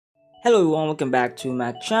Hello everyone, welcome back to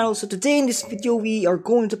my channel. So today in this video we are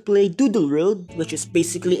going to play Doodle World, which is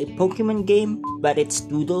basically a Pokemon game, but it's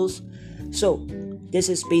doodles. So this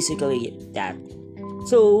is basically that.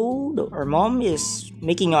 So our mom is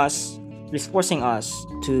forcing us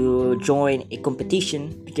to join a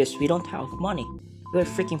competition because we don't have money. We're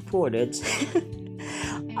freaking poor, dudes.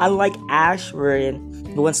 Unlike Ash, wherein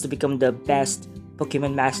he wants to become the best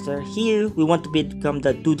Pokemon Master, here we want to become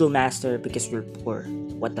the Doodle Master because we're poor.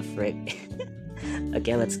 What the frick?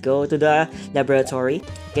 Okay, let's go to the laboratory.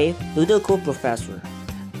 Okay, Doodle Co-Professor,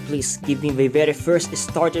 please give me the very first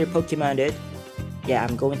starter Pokemon, dude. Yeah,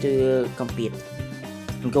 I'm going to compete.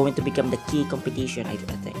 I'm going to become the key competition. I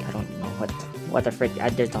think I don't know what the frick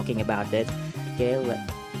they're talking about, dude. Okay,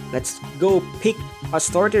 let's go pick a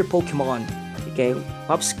starter Pokemon. Okay,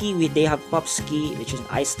 Popsky, they have Popsky, which is an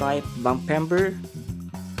Ice type. Bumpember,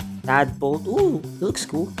 Tadbolt. Ooh, it looks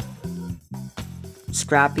cool.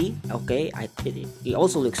 Scrappy, okay, it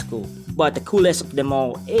also looks cool. But the coolest of them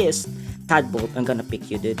all is Tadbolt. I'm gonna pick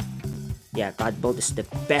you, dude. Yeah, Tadbolt is the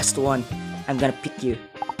best one. I'm gonna pick you.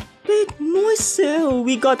 Wait, nice.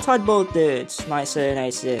 We got Tadbolt, dude. It's nice.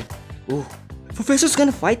 Ooh, Professor's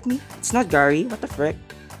gonna fight me. It's not Gary. What the frick?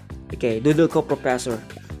 Okay, Doodle Co-Professor.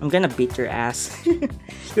 I'm gonna beat your ass.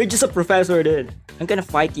 You're just a professor, dude. I'm gonna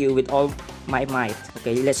fight you with all my might.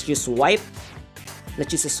 Okay, let's just swipe. Let's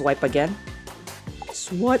just swipe again.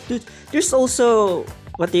 Swipe, dude. There's also,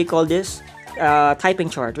 what do you call this? Typing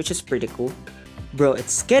chart, which is pretty cool. Bro,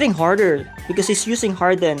 it's getting harder because he's using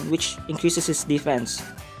Harden, which increases his defense.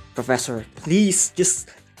 Professor, please just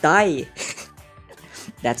die.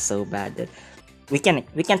 That's so bad, dude. We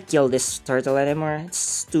can't kill this turtle anymore.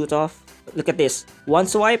 It's too tough. Look at this. One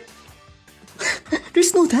swipe.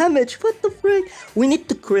 There's no damage. What the frick? We need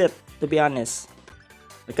to crit, to be honest.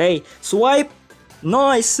 Okay, swipe.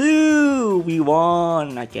 Nice. Ooh, we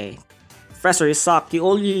won. Okay. Professor, you suck. You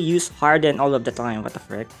only use Harden all of the time. What the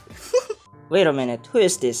frick? Wait a minute. Who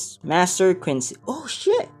is this? Master Quincy. Oh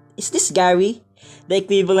shit. Is this Gary? The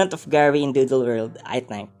equivalent of Gary in Doodle World, I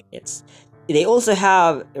think. They also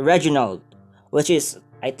have Reginald, which is,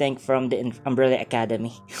 I think, from the Umbrella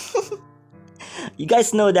Academy. You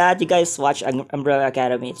guys know that? You guys watch Umbrella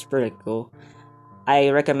Academy? It's pretty cool. I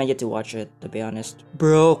recommend you to watch it, to be honest.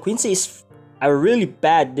 Bro, Quincy is a really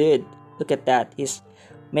bad dude. Look at that. He's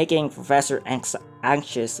making Professor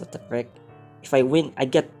anxious. What the frick? If I win, I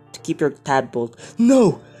get to keep your Tadbolt.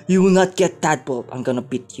 No! You will not get Tadbolt. I'm gonna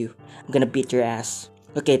beat you. I'm gonna beat your ass.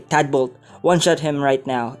 Okay, Tadbolt. One-shot him right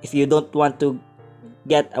now if you don't want to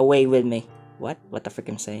get away with me. What? What the frick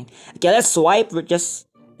I'm saying? Okay, let's swipe. Just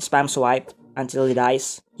spam swipe until he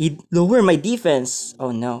dies. He lower my defense.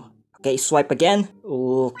 Oh no. Okay, swipe again.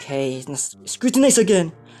 Okay, scrutinize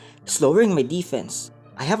again. It's lowering my defense.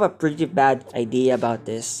 I have a pretty bad idea about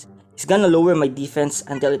this. He's gonna lower my defense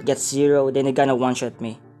until it gets 0, then he's gonna one-shot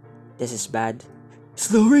me. This is bad.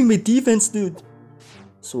 It's lowering my defense, dude.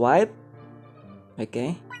 Swipe.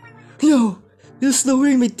 Okay. No! It's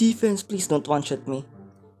lowering my defense. Please don't one-shot me.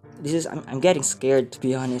 I'm getting scared, to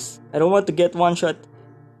be honest. I don't want to get one-shot.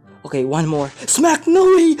 Okay, one more. Smack! No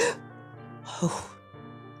way! Oh,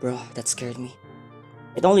 bro, that scared me.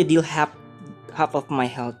 It only deal half of my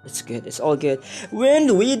health. It's good. It's all good.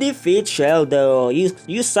 When we defeat Sheldo,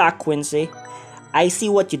 you suck, Quincy. I see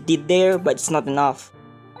what you did there, but it's not enough.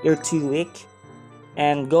 You're too weak.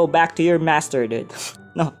 And go back to your master, dude.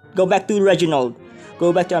 No, go back to Reginald.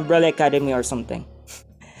 Go back to Umbrella Academy or something.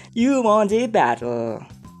 You won the battle.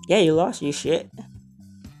 Yeah, you lost, you shit.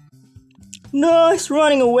 Nice,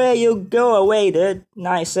 running away. You go away, dude.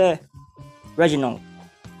 Nice, Reginald.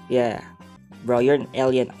 Yeah. Bro, you're an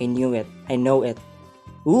alien. I knew it. I know it.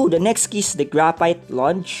 Ooh, the next key is the graphite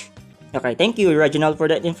launch. Okay, thank you, Reginald, for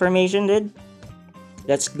that information, dude.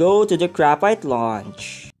 Let's go to the graphite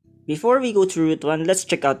launch. Before we go to Route 1, let's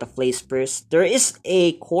check out the place first. There is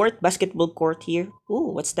a basketball court here.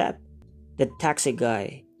 Ooh, what's that? The taxi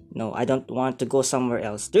guy. No, I don't want to go somewhere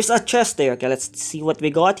else. There's a chest there. Okay, let's see what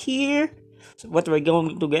we got here. So what we're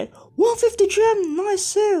going to get. 150 gem. Nice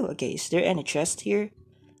sale. Okay, is there any chest here?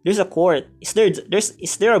 There's a court. Is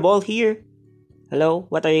there a ball here? Hello?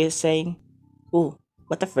 What are you saying? Ooh,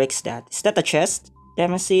 what the frick's that? Is that a chest that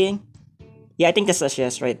I'm seeing? Yeah, I think that's a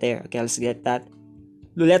chest right there. Okay, let's get that.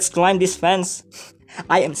 Let's climb this fence.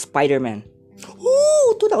 I am Spider-Man.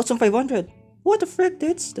 Ooh, 2,500. What the frick,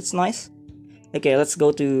 dudes? That's nice. Okay, let's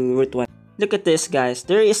go to Route 1. Look at this, guys.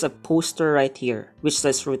 There is a poster right here which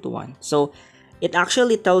says Route 1. So it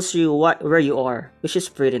actually tells you where you are, which is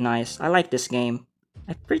pretty nice. I like this game.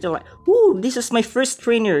 I pretty like. Ooh, this is my first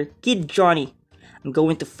trainer, Kid Johnny. I'm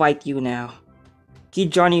going to fight you now.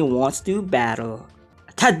 Kid Johnny wants to battle.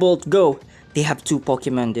 Tadbolt, go! They have two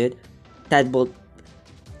Pokemon, dude. Tadbolt,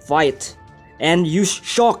 fight. And use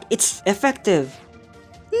Shock. It's effective.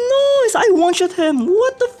 Nice! I one-shot him.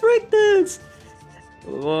 What the frick, dudes?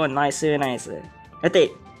 Oh, nice.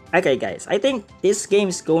 Okay, guys. I think this game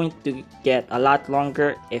is going to get a lot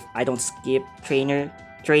longer if I don't skip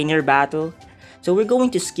trainer battle. So we're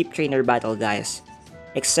going to skip trainer battle, guys.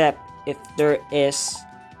 Except if there is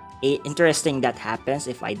a interesting that happens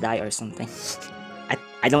if I die or something.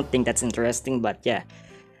 I don't think that's interesting, but yeah.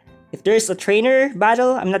 If there's a trainer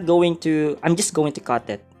battle, I'm just going to cut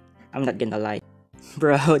it. I'm not gonna lie.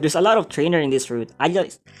 Bro, there's a lot of trainer in this route.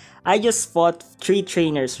 I just fought 3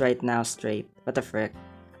 trainers right now straight. What the frick?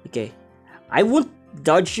 Okay. I won't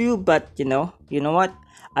dodge you, but you know what?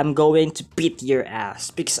 I'm going to beat your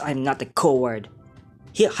ass because I'm not a coward.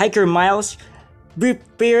 Hiker Miles, be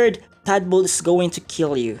prepared. Tadbolt is going to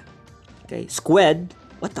kill you. Okay, Squid.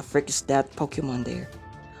 What the frick is that Pokemon there?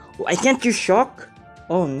 Oh, I can't use Shock?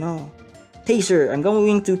 Oh no. Taser, I'm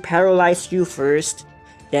going to paralyze you first.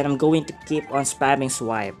 Then I'm going to keep on spamming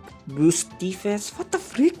swipe. Boost defense? What the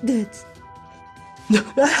frick, dude? No,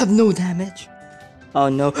 I have no damage. Oh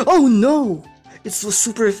no. Oh no! It was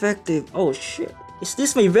super effective. Oh shit. Is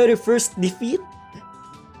this my very first defeat?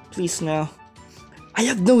 Please no. I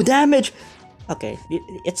have no damage! Okay,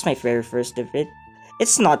 it's my very first defeat.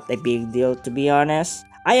 It's not a big deal, to be honest.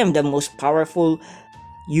 I am the most powerful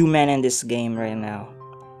human in this game right now.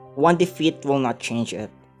 One defeat will not change it.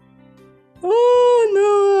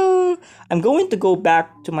 Oh no! I'm going to go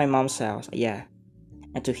back to my mom's house. Yeah.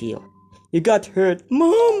 And to heal. You got hurt.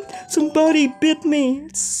 Mom! Somebody bit me!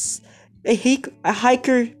 It's a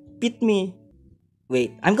hiker bit me.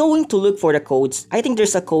 Wait, I'm going to look for the codes. I think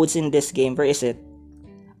there's a codes in this game. Where is it?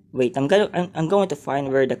 Wait, I'm going to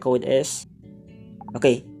find where the code is.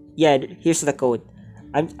 Okay, yeah, here's the code.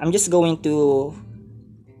 I'm just going to...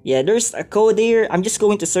 Yeah, there's a code here. I'm just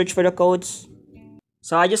going to search for the codes.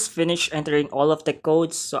 So I just finished entering all of the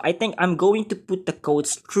codes. So I think I'm going to put the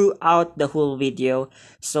codes throughout the whole video.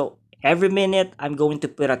 So every minute, I'm going to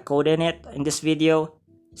put a code in it in this video.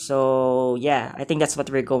 So yeah, I think that's what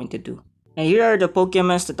we're going to do. And here are the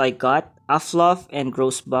Pokemons that I got. Affluff and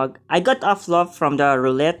Rosebug. I got Affluff from the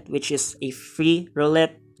roulette, which is a free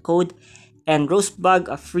roulette code. And Rosebug,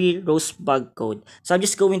 a free Rosebug code. So I'm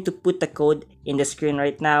just going to put the code in the screen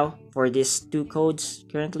right now for these 2 codes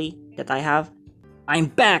currently that I have. I'm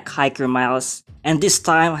back, Hiker Miles. And this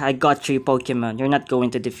time, I got 3 Pokemon. You're not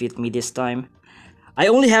going to defeat me this time. I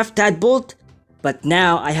only have Tadbolt, but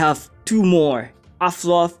now I have 2 more.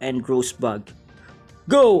 Affluff and Rosebug.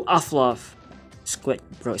 Go, Affluff! Squid,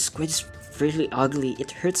 bro, Squid is really ugly.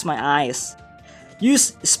 It hurts my eyes.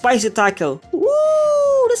 Use Spicy Tackle.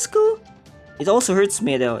 Woo, let's go. It also hurts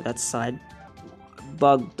me though, that's sad.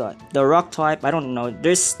 Bug dot. The rock type, I don't know.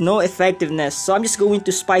 There's no effectiveness, so I'm just going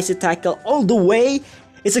to Spicy Tackle all the way.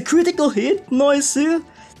 It's a critical hit. Nice.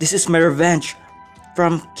 This is my revenge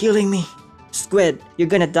from killing me. Squid, you're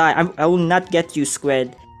gonna die. I will not get you,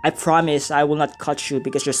 Squid. I promise I will not catch you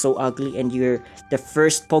because you're so ugly and you're the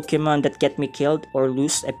first Pokemon that get me killed or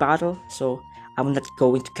lose a battle. So I'm not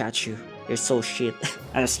going to catch you. You're so shit.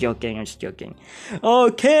 I'm just joking.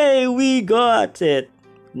 Okay, we got it.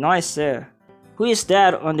 Nice, sir. Who is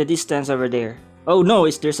that on the distance over there? Oh no,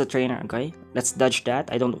 there's a trainer. Okay, let's dodge that.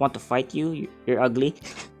 I don't want to fight you. You're ugly.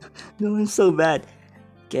 No, I'm so bad.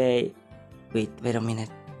 Okay, wait a minute.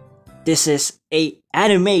 This is a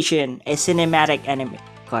animation, a cinematic anime.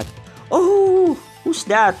 God. Oh, who's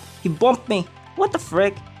that? He bumped me. What the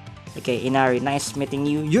frick? Okay, Inari, nice meeting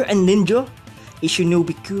you. You're a ninja?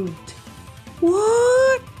 Ishinobi good.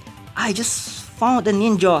 What? I just found a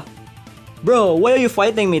ninja. Bro, why are you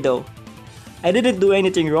fighting me though? I didn't do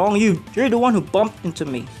anything wrong. You're the one who bumped into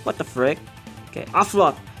me. What the frick? Okay,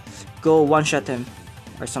 Affluff. Go one-shot him.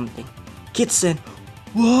 Or something. Kitsen.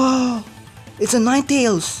 Whoa! It's a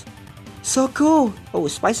Ninetales. So cool. Oh,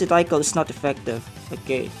 Spicy Tackle is not effective.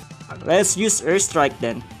 Okay. Let's use Earth Strike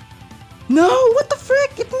then. No! What the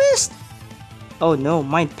frick? It missed! Oh no,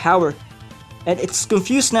 Mind Power. And it's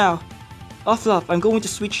confused now. Affluff, I'm going to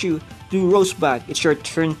switch you to Rosebug. It's your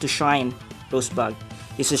turn to shine, Rosebug.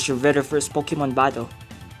 This is your very first Pokemon battle.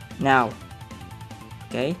 Now.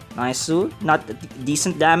 Okay, nice. Not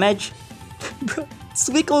decent damage. Bro, it's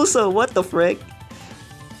weak also. What the frick?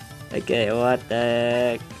 Okay, what the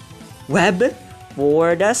heck? Web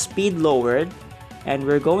for the speed lowered. And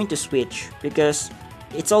we're going to switch because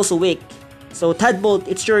it's also weak. So Tadbolt,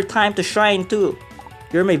 it's your time to shine too.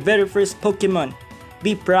 You're my very first Pokemon.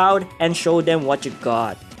 Be proud and show them what you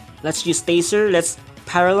got. Let's use Taser. Let's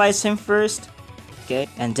paralyze him first. Okay,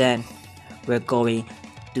 and then we're going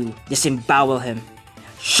to disembowel him.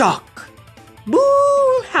 Shock!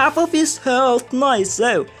 Boom! Half of his health. Nice.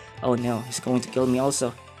 Oh no, he's going to kill me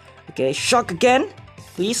also. Okay, shock again.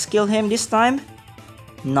 Please kill him this time.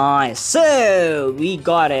 Nice. So we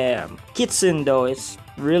got him. Kitsune though, it's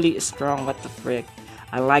really strong. What the frick?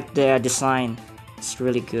 I like the design. It's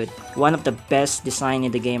really good. One of the best design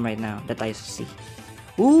in the game right now that I see.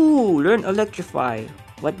 Ooh, learn electrify.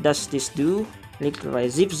 What does this do? Electrify,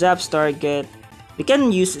 zip zaps target. We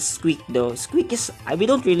can use squeak though. Squeak is, we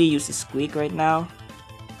don't really use squeak right now.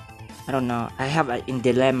 I don't know. I have a in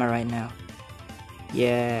dilemma right now.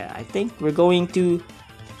 Yeah, I think we're going to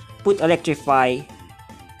put electrify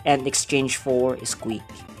and exchange for squeak.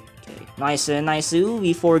 Okay, nice, nice.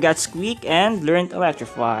 We forgot squeak and learned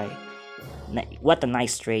electrify. What a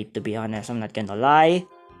nice trade, to be honest. I'm not gonna lie.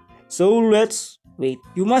 So let's wait.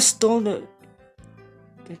 You must stall the.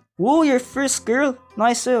 Okay. Whoa, your first girl.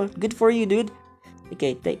 Nice, good for you, dude.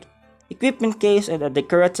 Okay, take equipment case and a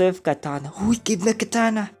decorative katana. Oh, give me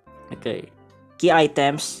katana. Okay, key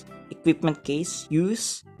items. Equipment case.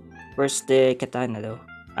 Use. Where's the katana though?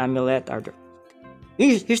 Amulet.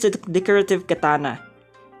 Here's the decorative katana.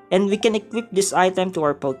 And we can equip this item to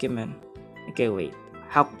our Pokemon. Okay, wait.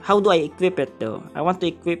 How do I equip it though? I want to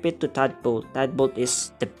equip it to Tadpole. Tadpole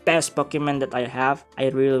is the best Pokemon that I have. I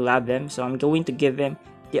really love him. So I'm going to give him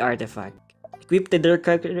the artifact. Equip the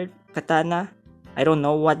decorative katana. I don't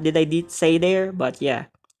know what did I say there. But yeah.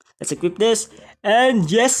 Let's equip this.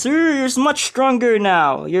 And yes sir, you're much stronger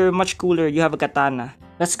now. You're much cooler. You have a katana.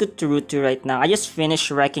 Let's go to Route 2 right now. I just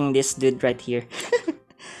finished wrecking this dude right here.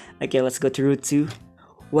 Okay, let's go to Route 2.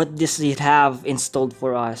 What does it have installed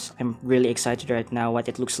for us? I'm really excited right now what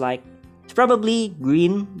it looks like. It's probably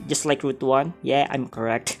green, just like Route 1. Yeah, I'm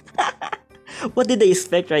correct. What did they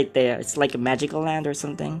expect right there? It's like a magical land or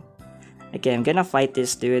something. Okay, I'm gonna fight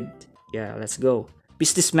this dude. Yeah, let's go.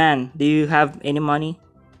 Businessman, do you have any money?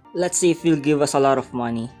 Let's see if he'll give us a lot of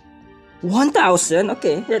money. 1,000?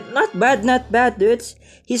 Okay, not bad, dudes.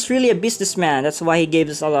 He's really a businessman. That's why he gave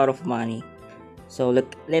us a lot of money. So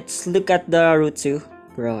let's look at the Route 2.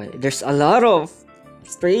 Bro, there's a lot of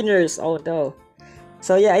trainers. Oh no.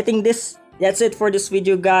 So yeah, I think that's it for this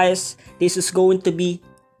video, guys. This is going to be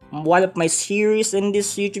one of my series in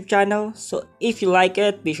this YouTube channel. So if you like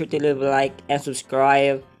it, be sure to leave a like and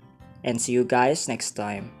subscribe. And see you guys next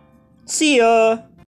time. See ya!